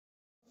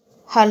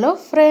Hello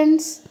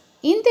friends,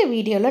 இந்த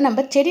வீடியோவில்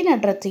நம்ம செடி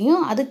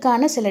நடுறதையும்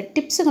அதுக்கான சில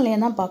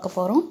டிப்ஸுங்களையும் தான் பார்க்க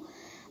போகிறோம்.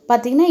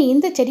 பார்த்திங்கன்னா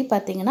இந்த செடி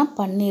பார்த்திங்கன்னா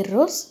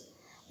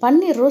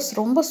பன்னீர் ரோஸ்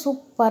ரொம்ப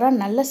சூப்பராக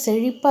நல்ல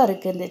செழிப்பாக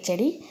இருக்குது இந்த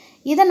செடி.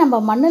 இதை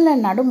நம்ம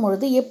மண்ணில்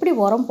நடும்பொழுது எப்படி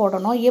உரம்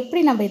போடணும்,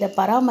 எப்படி நம்ம இதை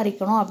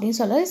பராமரிக்கணும்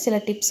அப்படின்னு சொல்ல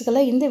சில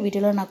டிப்ஸுகளை இந்த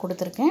வீடியோவில் நான்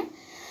கொடுத்துருக்கேன்.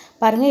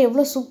 பாருங்கள்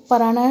எவ்வளோ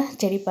சூப்பரான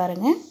செடி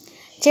பாருங்கள்.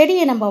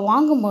 செடியை நம்ம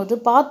வாங்கும்போது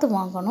பார்த்து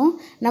வாங்கணும்.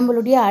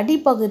 நம்மளுடைய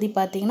அடிப்பகுதி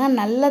பார்த்திங்கன்னா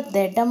நல்ல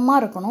திடமாக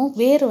இருக்கணும்.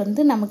 வேர்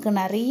நமக்கு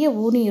நிறைய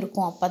ஊனி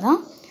இருக்கும். அப்போ தான்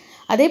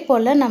அதே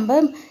போல் நம்ம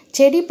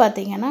செடி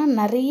பார்த்திங்கன்னா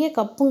நிறைய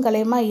கப்பும்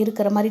கலையமாக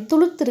இருக்கிற மாதிரி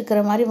துளுத்து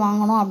இருக்கிற மாதிரி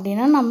வாங்கணும்.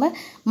 அப்படின்னா நம்ம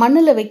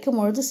மண்ணில் வைக்கும்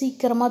பொழுது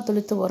சீக்கிரமாக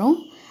துளுத்து வரும்.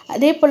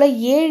 அதே போல்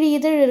 7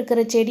 இதழ்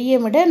இருக்கிற செடியை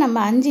விட நம்ம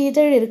 5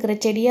 இதழ் இருக்கிற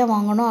செடியாக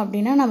வாங்கணும்.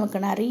 அப்படின்னா நமக்கு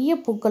நிறைய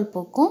பூக்கள்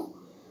பூக்கும்.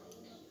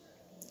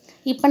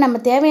 இப்போ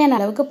நம்ம தேவையான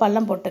அளவுக்கு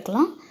பள்ளம்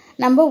போட்டுக்கலாம்.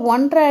 நம்ம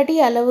 1.5 அடி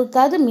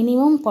அளவுக்காவது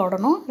மினிமம்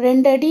போடணும்.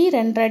 2 அடி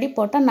 2.5 அடி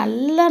போட்டால்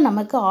நல்லா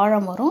நமக்கு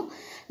ஆழம் வரும்.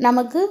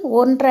 நமக்கு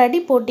 1.5 அடி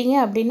போட்டிங்க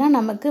அப்படின்னா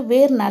நமக்கு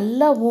வேர்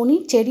நல்லா ஊனி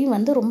செடி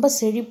ரொம்ப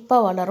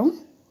செழிப்பாக வளரும்.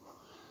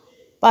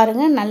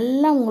 பாருங்கள்,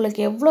 நல்லா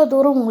உங்களுக்கு எவ்வளோ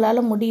தூரம்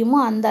உங்களால் முடியுமோ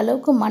அந்த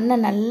அளவுக்கு மண்ணை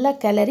நல்லா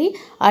கிளறி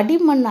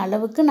அடிமண்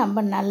அளவுக்கு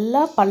நம்ம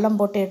நல்லா பள்ளம்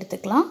போட்டு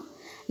எடுத்துக்கலாம்.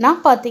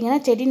 நான் பார்த்திங்கன்னா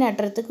செடி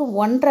நடுறதுக்கு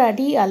 1.5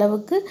 அடி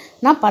அளவுக்கு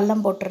நான்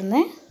பள்ளம்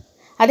போட்டிருந்தேன்.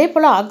 அதே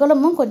போல்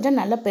அகலமும்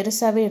கொஞ்சம் நல்லா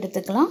பெருசாகவே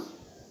எடுத்துக்கலாம்.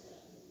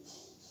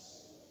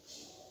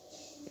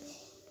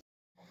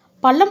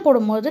 பள்ளம்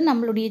போடும்போது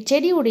நம்மளுடைய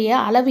செடியுடைய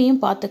அளவையும்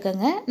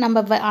பார்த்துக்கோங்க.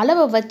 நம்ம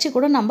அளவை வச்சு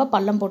கூட நம்ம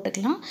பள்ளம்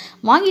போட்டுக்கலாம்.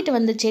 வாங்கிட்டு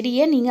வந்த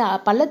செடியை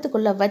நீங்கள்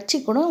பள்ளத்துக்குள்ளே வச்சு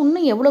கூட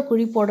இன்னும் எவ்வளோ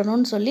குழி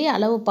போடணும்னு சொல்லி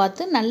அளவு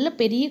பார்த்து நல்ல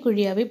பெரிய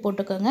குழியாகவே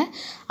போட்டுக்கோங்க.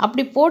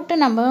 அப்படி போட்டு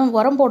நம்ம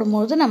உரம்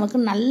போடும்போது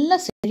நமக்கு நல்ல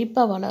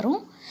செழிப்பாக வளரும்.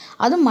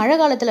 அதுவும் மழை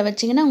காலத்தில்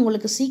வச்சிங்கன்னா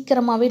உங்களுக்கு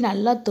சீக்கிரமாகவே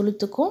நல்லா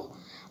துளுத்துக்கும்.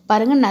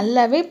 பாருங்கள்,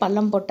 நல்லாவே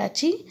பள்ளம்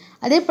போட்டாச்சு.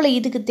 அதே போல்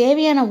இதுக்கு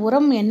தேவையான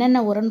உரம்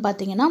என்னென்ன உரம்னு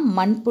பார்த்திங்கன்னா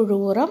மண்புழு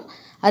உரம்,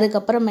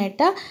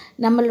 அதுக்கப்புறமேட்டா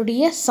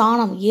நம்மளுடைய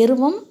சாணம்,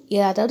 எருவம்,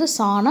 அதாவது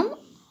சாணம்,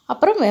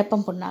 அப்புறம்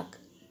வேப்பம் புண்ணாக்கு.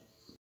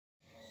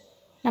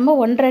 நம்ம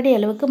 1.5 அடி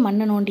அளவுக்கு மண்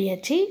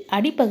நோண்டியாச்சு.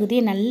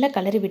 அடிப்பகுதியை நல்லா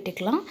கலரி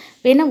விட்டுக்கலாம்.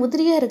 வேணால்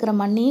உதிரியாக இருக்கிற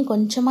மண்ணையும்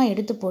கொஞ்சமாக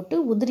எடுத்து போட்டு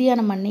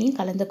உதிரியான மண்ணையும்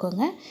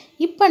கலந்துக்கோங்க.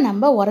 இப்போ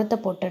நம்ம உரத்தை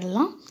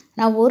போட்டுடலாம்.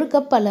 நான் 1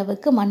 கப்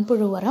அளவுக்கு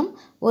மண்புழு உரம்,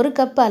 1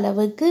 கப்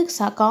அளவுக்கு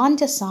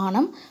காஞ்ச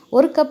சாணம்,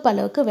 1 கப்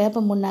அளவுக்கு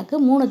வேப்பம் புண்ணாக்கு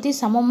 3த்தையும்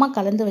சமமாக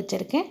கலந்து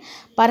வச்சுருக்கேன்.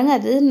 பாருங்கள்,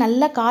 அது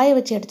நல்லா காய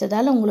வச்சு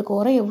எடுத்ததால் உங்களுக்கு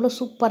உரம் எவ்வளோ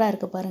சூப்பராக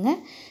இருக்குது பாருங்கள்.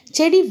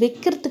 செடி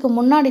வைக்கிறதுக்கு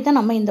முன்னாடி தான்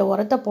நம்ம இந்த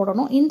உரத்தை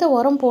போடணும். இந்த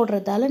உரம்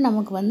போடுறதால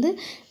நமக்கு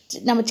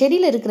நம்ம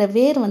செடியில் இருக்கிற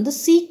வேர்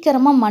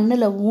சீக்கிரமாக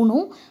மண்ணில்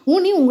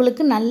ஊனி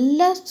உங்களுக்கு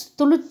நல்லா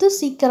துளுத்து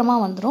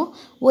சீக்கிரமாக வந்துடும்.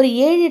 ஒரு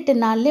 7-8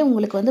 நாள்லேயே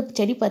உங்களுக்கு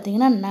செடி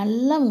பார்த்திங்கன்னா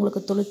நல்லா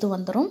உங்களுக்கு துளுத்து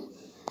வந்துடும்.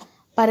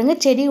 பாருங்கள்,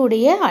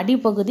 செடியுடைய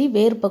அடிப்பகுதி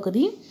வேர்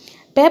பகுதி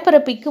பேப்பரை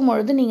பிக்கும்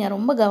பொழுது நீங்கள்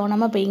ரொம்ப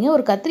கவனமாக பெய்யுங்க.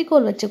 ஒரு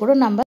கத்திரிக்கோல் வச்சு கூட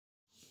நம்ம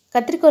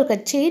கத்திரிக்கோல்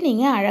கச்சி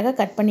நீங்கள் அழகாக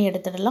கட் பண்ணி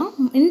எடுத்துடலாம்.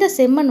 இந்த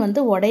செம்மண்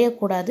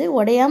உடையக்கூடாது.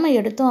 உடையாமல்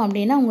எடுத்தோம்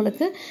அப்படின்னா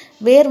உங்களுக்கு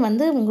வேர்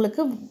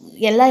உங்களுக்கு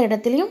எல்லா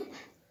இடத்துலையும்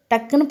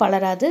டக்குன்னு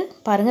பலராது.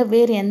 பாருங்கள்,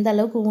 வேர் எந்த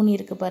அளவுக்கு ஊனி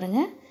இருக்குது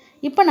பாருங்கள்.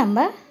 இப்போ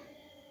நம்ம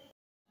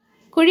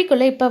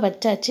குழிக்குள்ளே இப்போ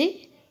வச்சாச்சு.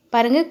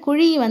 பாருங்கள்,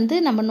 குழி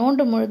நம்ம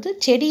நோண்டும் பொழுது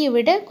செடியை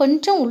விட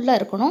கொஞ்சம் உள்ளே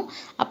இருக்கணும்.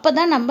 அப்போ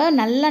தான் நம்ம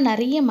நல்லா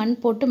நிறைய மண்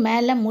போட்டு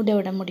மேலே மூட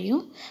விட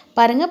முடியும்.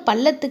 பாருங்கள்,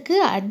 பள்ளத்துக்கு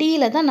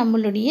அடியில் தான்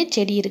நம்மளுடைய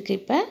செடி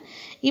இருக்குது.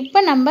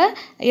 இப்போ நம்ம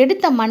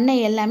எடுத்த மண்ணை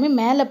எல்லாமே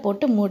மேலே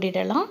போட்டு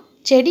மூடிடலாம்.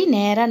 செடி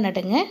நேராக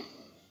நடுங்க.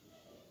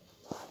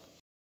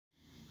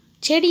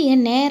 செடியை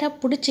நேராக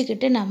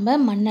பிடிச்சிக்கிட்டு நம்ம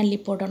மண்ணள்ளி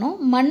போடணும்.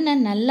 மண்ணை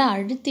நல்லா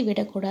அழுத்தி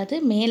விடக்கூடாது.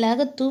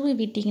 மேலாக தூவி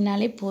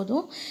விட்டிங்கனாலே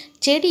போதும்.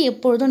 செடி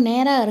எப்பொழுதும்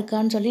நேராக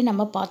இருக்கான்னு சொல்லி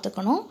நம்ம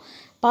பார்த்துக்கணும்.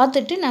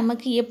 பார்த்துட்டு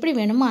நமக்கு எப்படி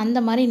வேணுமோ அந்த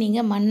மாதிரி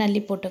நீங்கள் மண்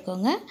அள்ளி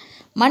போட்டுக்கோங்க.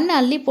 மண்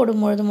அள்ளி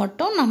போடும்பொழுது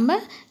மட்டும் நம்ம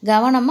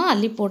கவனமாக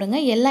அள்ளி போடுங்க.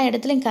 எல்லா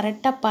இடத்துலையும்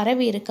கரெக்டாக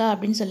பரவி இருக்கா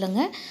அப்படின்னு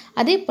சொல்லுங்கள்.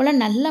 அதே போல்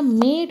நல்லா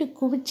மேடு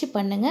குவிச்சு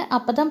பண்ணுங்கள்.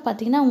 அப்போ தான்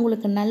பார்த்திங்கன்னா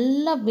உங்களுக்கு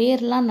நல்லா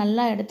வேர்லாம்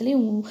எல்லா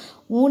இடத்துலையும்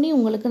ஊனி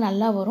உங்களுக்கு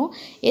நல்லா வரும்.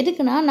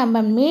 எதுக்குன்னா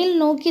நம்ம மேல்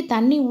நோக்கி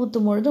தண்ணி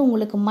ஊற்றும் பொழுது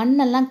உங்களுக்கு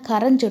மண்ணெல்லாம்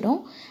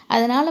கரைஞ்சிடும்.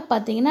 அதனால்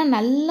பார்த்திங்கன்னா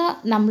நல்லா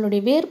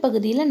நம்மளுடைய வேர்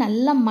பகுதியில்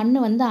நல்லா மண்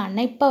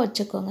அணைப்பாக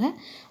வச்சுக்கோங்க.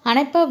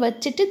 அணைப்பாக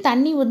வச்சுட்டு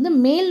தண்ணி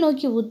மேல்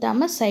நோக்கி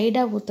ஊற்றாமல்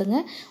சைடாக ஊற்றுங்க.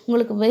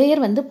 உங்களுக்கு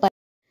வேர்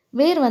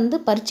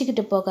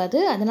பறிச்சுக்கிட்டு போகாது.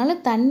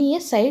 அதனால் தண்ணியை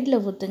சைடில்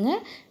ஊற்றுங்க.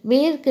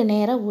 வேருக்கு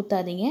நேராக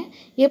ஊற்றாதீங்க.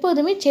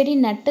 எப்போதுமே செடி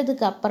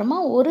நட்டதுக்கு அப்புறமா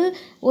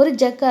ஒரு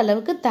ஜக்கு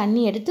அளவுக்கு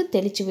தண்ணி எடுத்து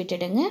தெளித்து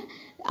விட்டுடுங்க.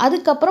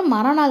 அதுக்கப்புறம்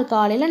மறுநாள்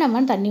காலையில்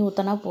நம்ம தண்ணி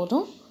ஊற்றினா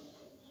போதும்.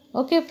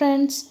 ஓகே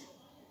ஃப்ரெண்ட்ஸ்,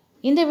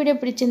 இந்த வீடியோ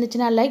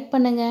பிடிச்சிருந்துச்சுன்னா லைக்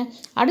பண்ணுங்கள்.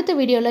 அடுத்த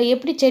வீடியோவில்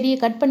எப்படி செடியை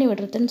கட் பண்ணி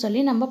விடுறதுன்னு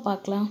சொல்லி நம்ம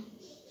பார்க்கலாம்.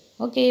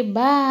 ஓகே,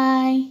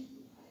 பாய்.